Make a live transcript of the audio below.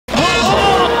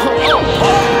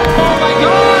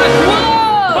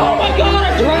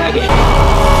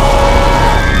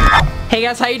Hey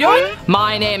guys, how you doing?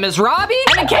 My name is Robby,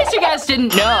 and in case you guys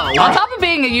didn't know, on top of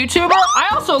being a YouTuber, I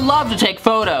also love to take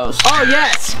photos. Oh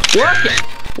yes, work it.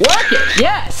 Work it,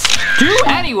 yes. Do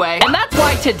anyway. And that's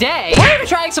why today, we're gonna be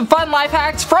trying some fun life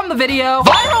hacks from the video,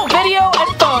 viral video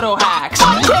and photo hacks.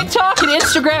 TikTok and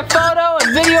Instagram photo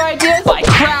and video ideas by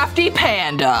Crafty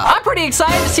Panda. I'm pretty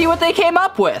excited to see what they came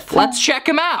up with. Let's check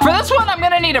them out. For this one, I'm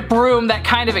gonna need a broom that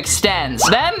kind of extends.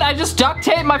 Then I just duct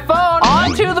tape my phone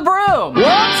onto the broom.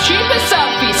 World's cheapest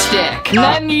selfie stick. And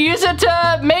then you use it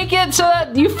to make it so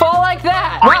that you fall like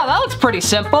that. Wow, that looks pretty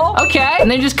simple. Okay, and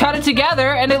then you just cut it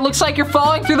together and it looks like you're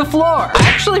falling through the floor. I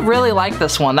actually really like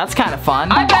this one. That's kind of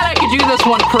fun. I bet I could do this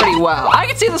one pretty well. I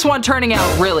could see this one turning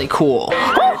out really cool.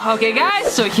 Okay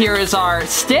guys, so here is our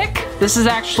stick. This is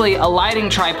actually a lighting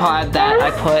tripod that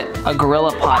I put a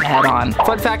GorillaPod head on.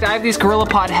 Fun fact, I have these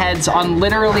GorillaPod heads on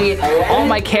literally all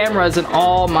my cameras and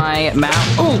all my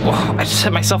mounts. Oh, I just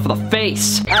hit myself in the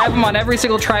face. I have them on every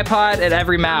single tripod and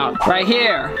every mount. Right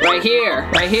here, right here,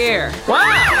 right here.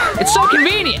 Wow, it's so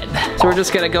convenient. So we're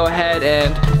just gonna go ahead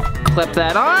and clip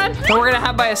that on. And we're gonna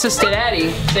have my assistant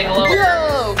Eddie say hello.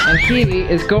 Yo! And he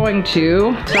is going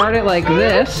to start it like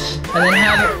this and then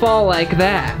have it fall like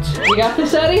that. You got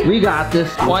this, Eddie? We got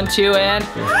this. 1, 2, and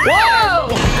whoa!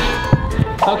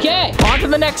 Okay, on to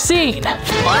the next scene.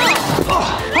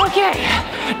 Okay,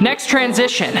 next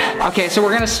transition. Okay, so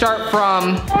we're gonna start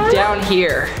from down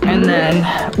here and then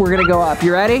we're gonna go up.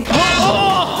 You ready?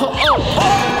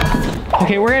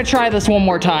 Okay, we're gonna try this one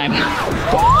more time.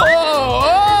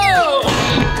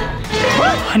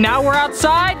 Now we're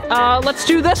outside. Let's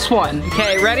do this one.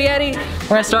 Okay, ready, Eddie? We're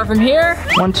gonna start from here.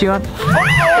 1, 2, and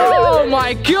oh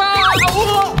my god!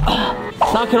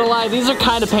 Not gonna lie, these are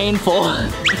kind of painful.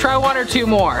 Try 1 or 2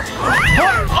 more.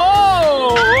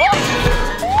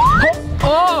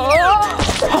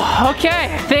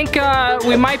 Okay, I think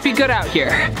we might be good out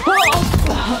here.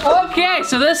 Okay,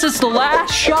 so this is the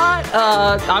last shot.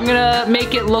 I'm gonna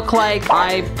make it look like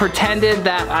I pretended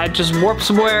that I just warped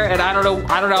somewhere, and I don't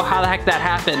know how the heck that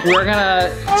happened. We're gonna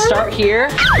start here.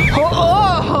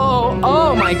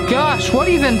 Oh my gosh, what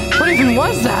even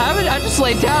was that? I just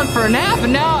laid down for a nap,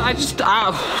 and now I just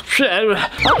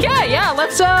okay, yeah,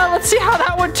 let's see how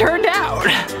that one turned out.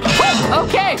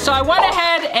 Okay, so I went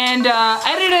ahead and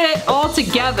edited it all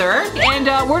together, and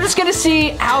we're just gonna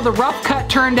see how the rough cut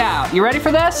turned out. You ready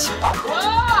for this? Whoa!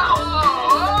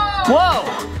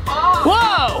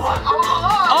 Whoa!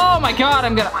 Oh my god,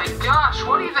 I'm gonna. Oh my gosh,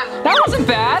 what even? That wasn't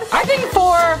bad. I think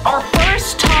for our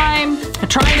first time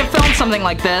trying to film something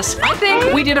like this, I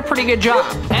think we did a pretty good job.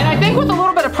 And I think with a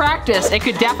little bit of practice, it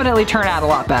could definitely turn out a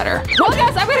lot better. Well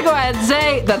guys, I'm gonna go ahead and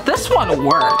say that this one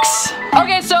works.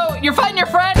 Okay, so you're fighting your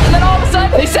friend, and then all of a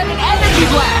sudden, they send an energy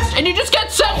blast, and you just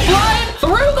get sent flying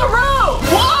through the room!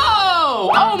 Whoa!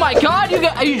 Oh my god,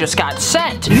 you just got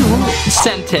sent. You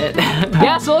sent it.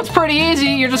 Yeah, so it looks pretty easy.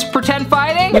 You're just pretend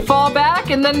fighting, you fall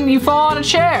back, and then you fall on a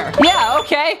chair. Yeah,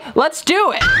 okay, let's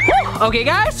do it. Okay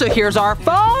guys, so here's our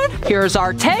phone, here's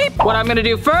our tape. What I'm gonna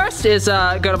do first is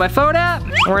go to my phone app,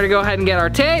 and we're gonna go ahead and get our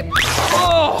tape.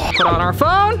 Put on our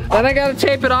phone, then I gotta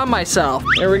tape it on myself.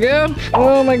 There we go.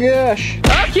 Oh my gosh.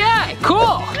 Okay,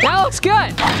 cool, that looks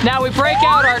good. Now we break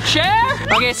out our chair.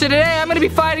 Okay, so today I'm gonna be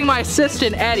fighting my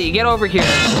assistant, Eddie. Get over here.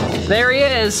 There he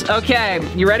is. Okay,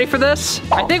 you ready for this?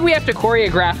 I think we have to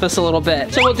choreograph this a little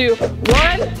bit. So we'll do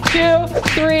 1, 2,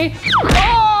 3.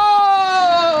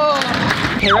 Oh!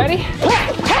 Okay, ready?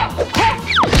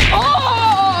 Oh!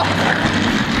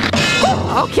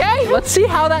 Okay, let's see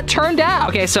how that turned out.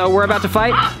 Okay, so we're about to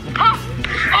fight.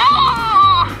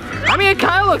 I mean, it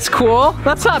kind of looks cool.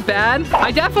 That's not bad.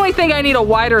 I definitely think I need a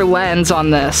wider lens on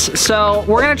this. So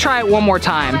we're gonna try it one more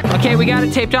time. Okay, we got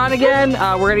it taped on again.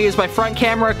 We're gonna use my front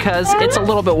camera because it's a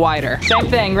little bit wider. Same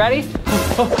thing, ready?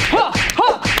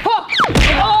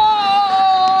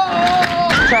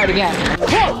 Try it again.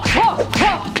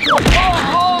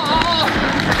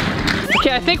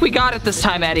 Okay, I think we got it this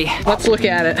time, Eddie. Let's look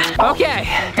at it. Okay.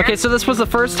 Okay, so this was the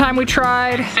first time we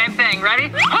tried. Same thing, ready?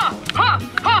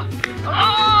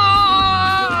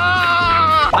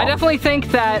 I definitely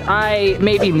think that I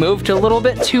maybe moved a little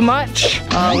bit too much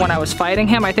when I was fighting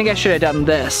him. I think I should have done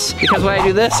this, because when I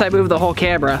do this, I move the whole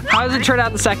camera. How does it turn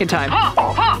out the second time?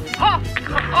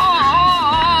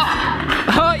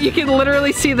 Oh, you can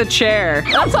literally see the chair.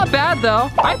 That's not bad though.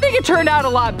 I think it turned out a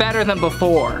lot better than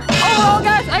before. Oh well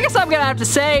guys, I guess I'm gonna have to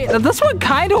say that this one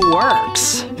kind of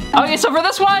works. Okay, so for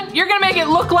this one, you're gonna make it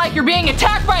look like you're being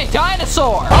attacked by a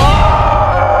dinosaur.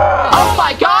 Oh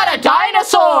my god, a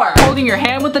dinosaur! Holding your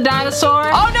hand with the dinosaur.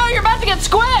 Oh no, you're about to get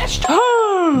squished.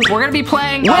 we're gonna be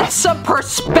playing with some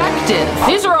perspective.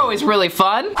 These are always really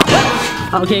fun.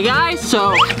 Okay guys,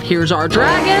 so here's our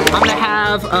dragon. I'm gonna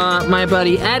have my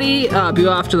buddy Eddie be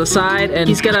off to the side, and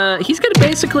he's gonna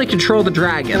basically control the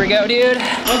dragon. Here we go, dude.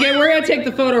 Okay, we're gonna take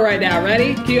the photo right now.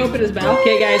 Ready? Can you open his mouth?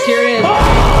 Okay guys, here it is.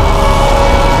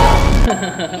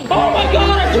 Oh my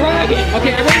god, a dragon!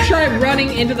 Okay, I'm gonna try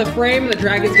running into the frame, and the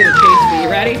dragon's gonna chase me. You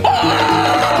ready?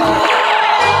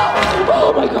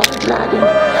 Oh my god, a dragon!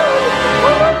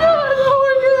 Oh my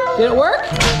god! Did it work?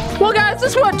 Well guys,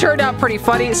 this one turned out pretty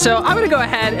funny, so I'm gonna go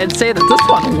ahead and say that this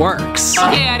one works.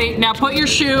 Okay, Eddie, now put your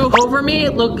shoe over me,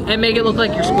 and make it look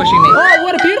like you're squishing me. Oh,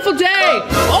 what a beautiful day!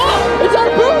 Oh, it's our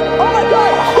poop! Oh my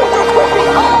god!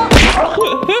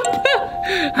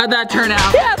 How'd that turn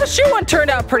out? Yeah, the shoe one turned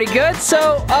out pretty good,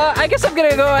 so I guess I'm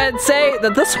gonna go ahead and say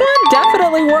that this one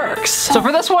definitely works. So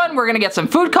for this one, we're gonna get some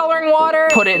food coloring water,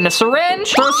 put it in a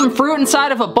syringe, throw some fruit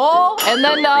inside of a bowl, and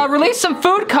then release some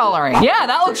food coloring. Yeah,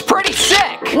 that looks pretty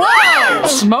sick. Whoa!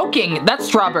 Smoking, that's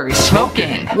strawberry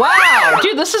smoking. Wow,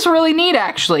 dude, this is really neat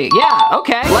actually. Yeah,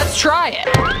 okay, let's try it.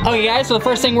 Okay guys, so the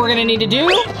first thing we're gonna need to do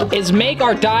is make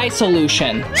our dye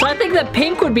solution. So I think that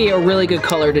pink would be a really good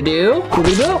color to do.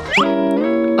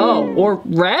 Oh, or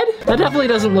red? That definitely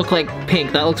doesn't look like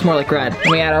pink. That looks more like red.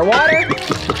 Then we add our water.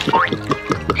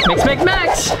 Mix, mix,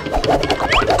 mix.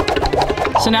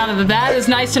 So now that that is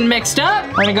nice and mixed up,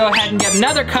 we're gonna go ahead and get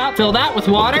another cup, fill that with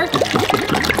water.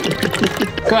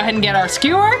 Go ahead and get our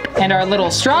skewer and our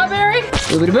little strawberry.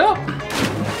 Boop-a-boop.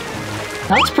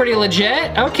 That's pretty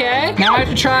legit. Okay. Now I have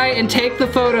to try and take the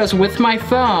photos with my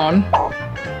phone.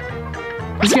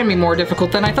 This is gonna be more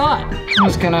difficult than I thought. I'm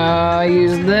just gonna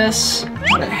use this,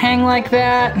 let it hang like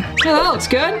that. Yeah, that looks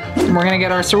good. And we're gonna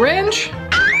get our syringe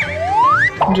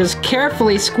and just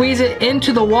carefully squeeze it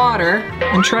into the water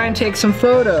and try and take some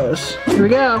photos. Here we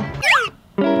go.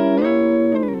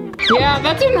 Yeah,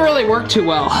 that didn't really work too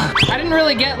well. I didn't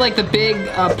really get like the big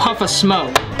puff of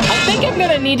smoke. I think I'm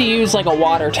gonna need to use like a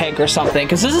water tank or something,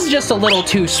 because this is just a little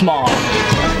too small.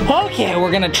 Okay,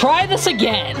 we're gonna try this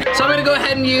again. So I'm gonna go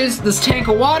ahead and use this tank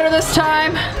of water this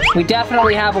time. We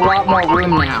definitely have a lot more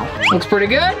room now. Looks pretty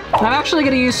good. I'm actually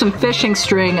gonna use some fishing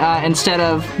string instead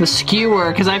of the skewer,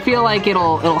 because I feel like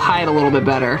it'll hide a little bit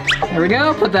better. There we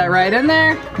go, put that right in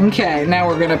there. Okay, now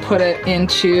we're gonna put it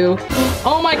into,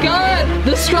 oh my god,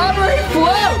 the strawberry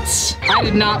floats! I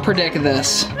did not predict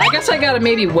this. I guess I gotta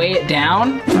maybe weigh it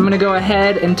down. I'm gonna go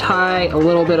ahead and tie a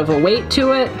little bit of a weight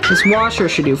to it. This washer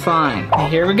should do fine.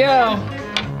 And here we go.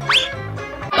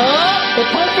 Oh, it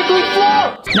perfectly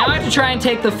floats! Now I have to try and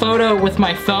take the photo with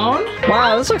my phone.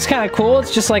 Wow, this looks kind of cool.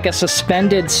 It's just like a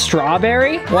suspended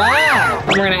strawberry. Wow. And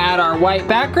we're gonna add our white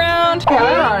background. Yeah,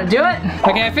 I know how to do it.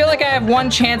 Okay, I feel like I have one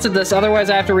chance at this, otherwise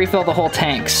I have to refill the whole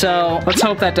tank. So let's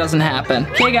hope that doesn't happen.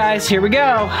 Okay guys, here we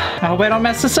go. I hope I don't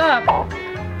mess this up.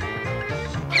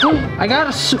 Ooh, I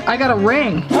got a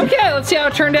ring. Okay, let's see how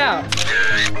it turned out.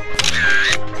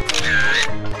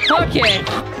 Okay,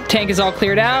 tank is all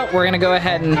cleared out. We're gonna go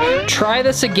ahead and try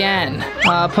this again.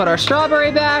 Put our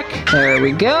strawberry back. There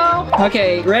we go.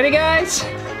 Okay, ready guys?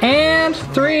 And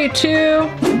 3, 2.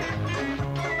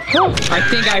 Ooh, I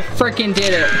think I freaking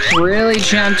did it. Really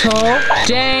gentle.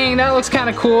 Dang, that looks kind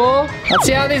of cool. Let's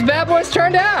see how these bad boys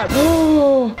turned out.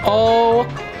 Ooh. Oh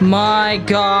my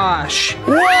gosh.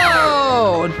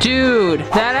 Whoa, dude.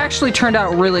 That actually turned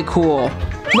out really cool.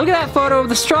 Look at that photo of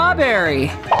the strawberry.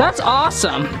 That's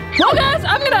awesome. Well guys,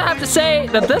 I'm gonna have to say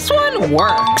that this one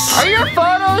works. Are your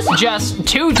photos just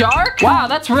too dark? Wow,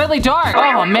 that's really dark.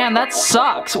 Oh man, that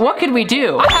sucks. What could we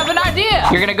do? I have an idea.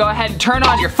 You're gonna go ahead and turn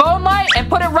on your phone light and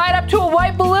put it right up to a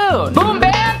white balloon. Boom,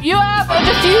 bam, you have a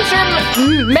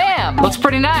diffuser, ma'am. Looks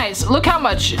pretty nice. Look how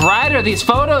much brighter these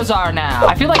photos are now.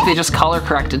 I feel like they just color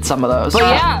corrected some of those. But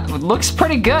yeah, it looks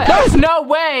pretty good. There's no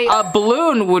way a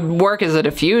balloon would work as a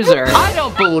diffuser. I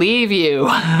don't believe you.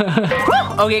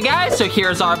 Okay guys, so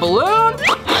here's our balloon.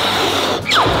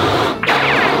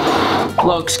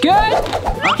 Looks good.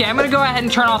 Okay, I'm gonna go ahead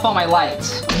and turn off all my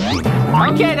lights.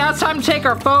 Okay, now it's time to take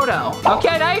our photo.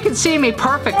 Okay, now you can see me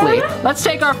perfectly. Let's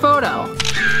take our photo.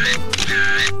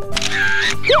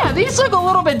 Yeah, these look a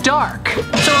little bit dark. So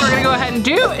what we're gonna go ahead and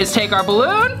do is take our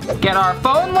balloon, get our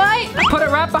phone light, and put it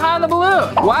right behind the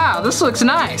balloon. Wow, this looks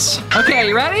nice. Okay,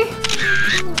 you ready?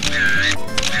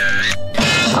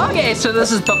 Okay, so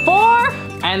this is before,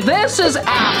 and this is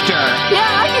after.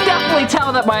 Yeah, I can definitely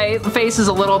tell that my face is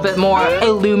a little bit more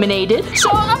illuminated. So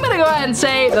I'm gonna go ahead and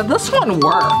say that this one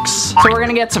works. So we're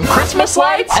gonna get some Christmas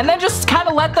lights and then just kind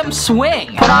of let them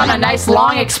swing. Put on a nice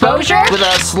long exposure with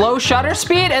a slow shutter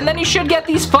speed, and then you should get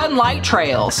these fun light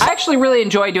trails. I actually really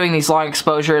enjoy doing these long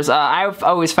exposures. I've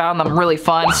always found them really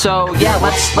fun. So yeah,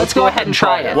 let's go ahead and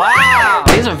try it. Wow,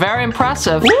 these are very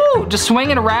impressive. Woo, just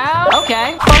swinging around.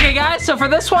 Okay. Okay guys, so for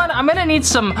this one, I'm gonna need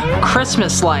some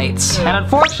Christmas lights. And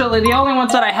unfortunately, the only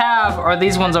ones that I have are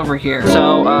these ones over here.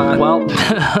 So, well,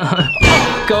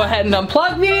 go ahead and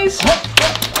unplug these.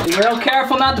 Be real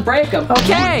careful not to break them.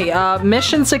 Okay,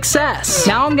 mission success.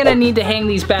 Now I'm gonna need to hang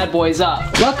these bad boys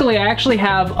up. Luckily, I actually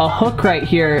have a hook right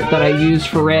here that I use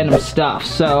for random stuff.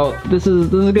 So this is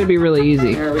gonna be really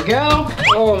easy. There we go.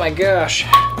 Oh my gosh.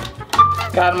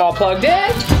 Got them all plugged in.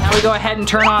 Now we go ahead and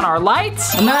turn on our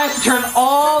lights. And then I have to turn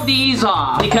all these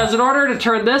off. Because in order to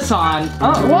turn this on,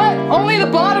 what? Only the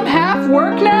bottom half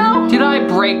work now? Did I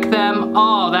break them?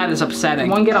 Oh, that is upsetting.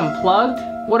 One get unplugged?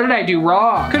 What did I do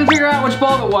wrong? Couldn't figure out which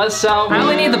bulb it was, so I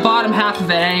only need the bottom half of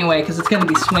it anyway, because it's gonna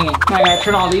be swinging. I gotta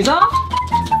turn all these off.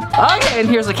 Okay, and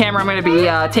here's the camera I'm gonna be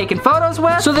taking photos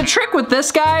with. So the trick with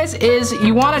this, guys, is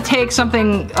you wanna take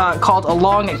something called a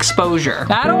long exposure.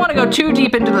 Now, I don't wanna go too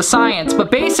deep into the science,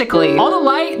 but basically, all the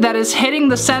light that is hitting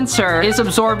the sensor is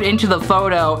absorbed into the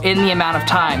photo in the amount of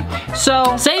time.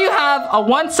 So, say you have a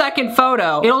 1 second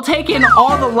photo, it'll take in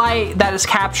all the light that is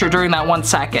captured during that 1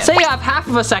 second. Say you have half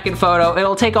of a second photo,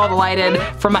 it'll take all the light in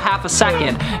from a half a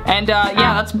second. And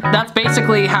yeah, that's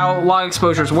basically how long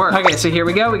exposures work. Okay, so here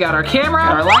we go, we got our camera,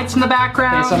 our lights in the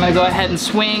background. Okay, so I'm gonna go ahead and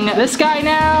swing this guy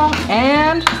now,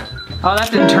 and oh,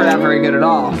 that didn't turn out very good at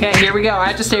all. Okay, here we go. I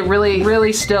have to stay really,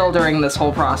 really still during this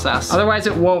whole process. Otherwise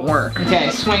it won't work.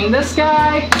 Okay, swing this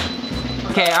guy.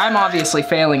 Okay, I'm obviously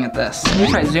failing at this. Let me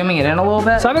try zooming it in a little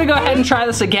bit. So I'm gonna go ahead and try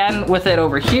this again with it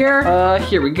over here.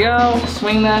 Here we go,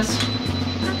 swing this.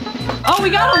 Oh, we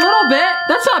got a little bit.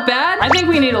 That's not bad. I think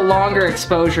we need a longer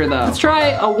exposure though. Let's try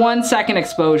a 1 second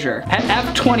exposure at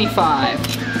f/25.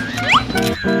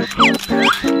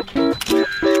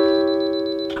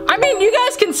 I mean, you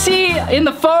guys can see in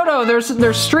the photo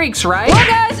there's streaks, right? Well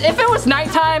guys, if it was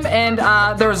nighttime and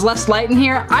there was less light in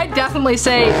here, I'd definitely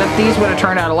say that these would have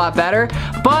turned out a lot better.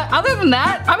 But other than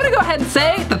that, I'm gonna go ahead and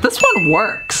say that this one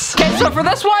works. Okay, so for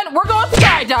this one, we're going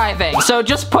skydiving. So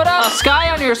just put a sky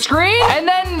on your screen and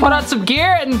then put on some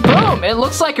gear and boom, it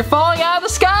looks like you're falling out of the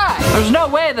sky. There's no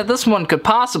way that this one could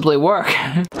possibly work.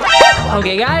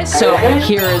 Okay guys, so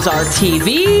here is our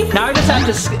TV. Now I just have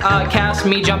to cast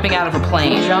me jumping out of a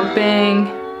plane. Jumping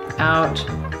out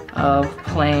of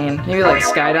plane. Maybe like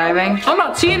skydiving. I'm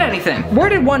not seeing anything. Where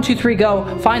did 1, 2, 3 go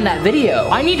find that video?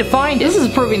 I need to find it. This is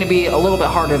proving to be a little bit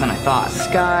harder than I thought.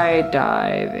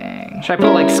 Skydiving. Should I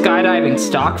put like skydiving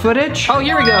stock footage? Oh,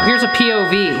 here we go. Here's a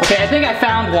POV. Okay, I think I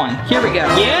found one. Here we go.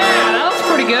 Yeah, that looks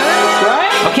pretty good,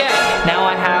 right? Okay, now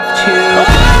I have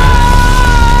to...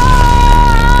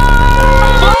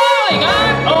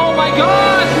 Oh my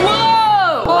god!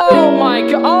 Whoa! Oh my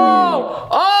god!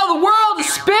 Oh, the world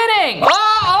is spinning!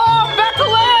 Oh, I'm back to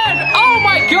land! Oh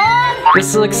my god!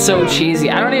 This looks so cheesy.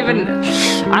 I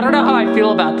don't know how I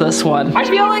feel about this one. I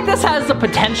feel like this has the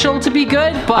potential to be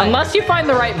good, but unless you find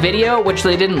the right video, which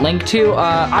they didn't link to,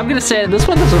 I'm gonna say this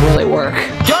one doesn't really work.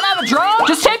 Don't have a drone?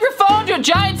 Just tape your phone to a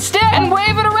giant stick and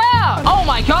wave it around! Oh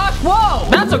my gosh, whoa!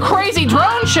 That's a crazy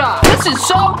drone shot! This is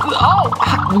so... Oh,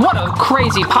 what a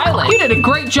crazy pilot. You did a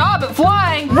great job at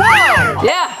flying. Whoa!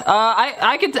 Yeah,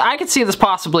 I could see this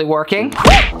possibly working.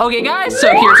 Okay guys,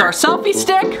 so here's our selfie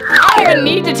stick. I don't even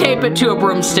need to tape it to a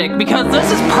broomstick because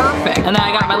this is perfect. And then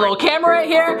I got my little camera right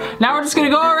here. Now we're just gonna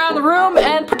go around the room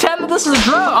and pretend that this is a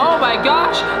drone. Oh my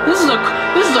gosh, this is a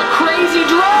crazy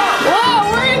drone.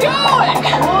 Whoa, where are you going?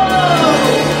 Whoa!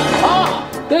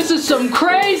 Oh, this is some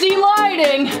crazy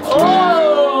lighting.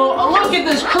 Oh, look at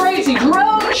this crazy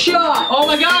drone shot. Oh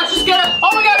my gosh, just get it.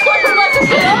 Oh my god, quicker, let's just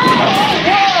get it.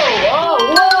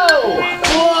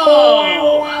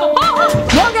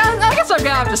 Well guys, I guess I'm gonna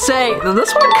have to say that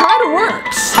this one kind of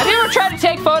works. Have you ever tried to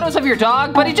take photos of your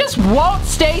dog, but he just won't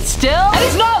stay still? And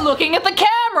he's not looking at the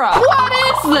camera. What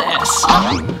is this?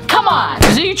 Come on.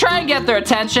 So you try and get their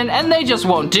attention, and they just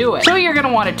won't do it. So what you're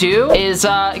gonna want to do is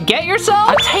get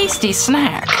yourself a tasty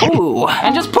snack. Ooh.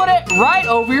 And just put it right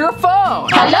over your phone.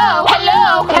 Hello,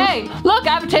 hello. Hey, look,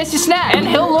 I have a tasty snack. And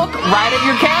he'll look right at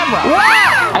your camera.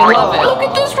 Wow. I love it. Look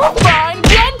at this refined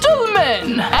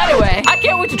gentleman. Anyway, I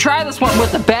can't wait to try this one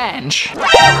with the bench.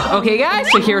 Okay guys,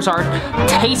 so here's our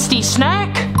tasty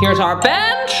snack. Here's our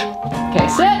bench. Okay,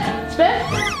 sit. Spin.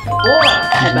 4.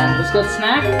 Hey, Ben, just good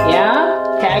snack?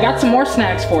 Yeah? Okay, I got some more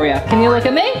snacks for you. Can you look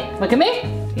at me? Look at me?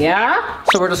 Yeah?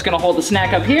 So we're just gonna hold the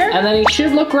snack up here, and then he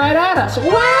should look right at us. Wow,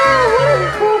 what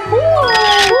a good boy!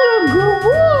 What a good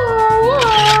boy!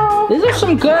 Wow. These are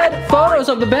some good photos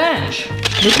of the bench.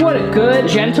 Look what a good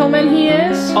gentleman he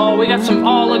is. Oh, we got some,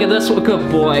 oh, look at this one.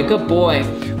 Good boy, good boy.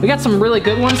 We got some really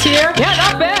good ones here. Yeah,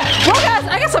 not bad. Well, guys,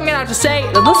 I guess I'm gonna have to say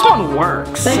that this one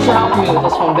works. Thanks for helping me with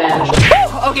this one, Ben.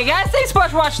 Okay, guys, thanks so much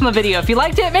for watching the video. If you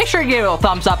liked it, make sure you give it a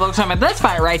thumbs up. Look something like this,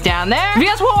 find it right down there. If you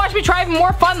guys want to watch me try even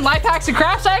more fun life hacks and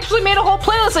crafts, I actually made a whole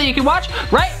playlist that you can watch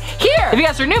right here. If you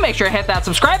guys are new, make sure to hit that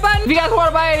subscribe button. If you guys want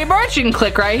to buy any merch, you can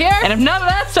click right here. And if none of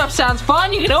that stuff sounds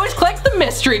fun, you can always click the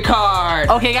mystery card.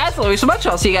 Okay, guys, love you so much.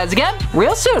 I'll see you guys again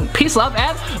real soon. Peace, love,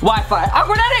 and Wi-Fi.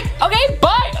 Aquanetic. Okay,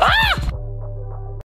 bye. Ah!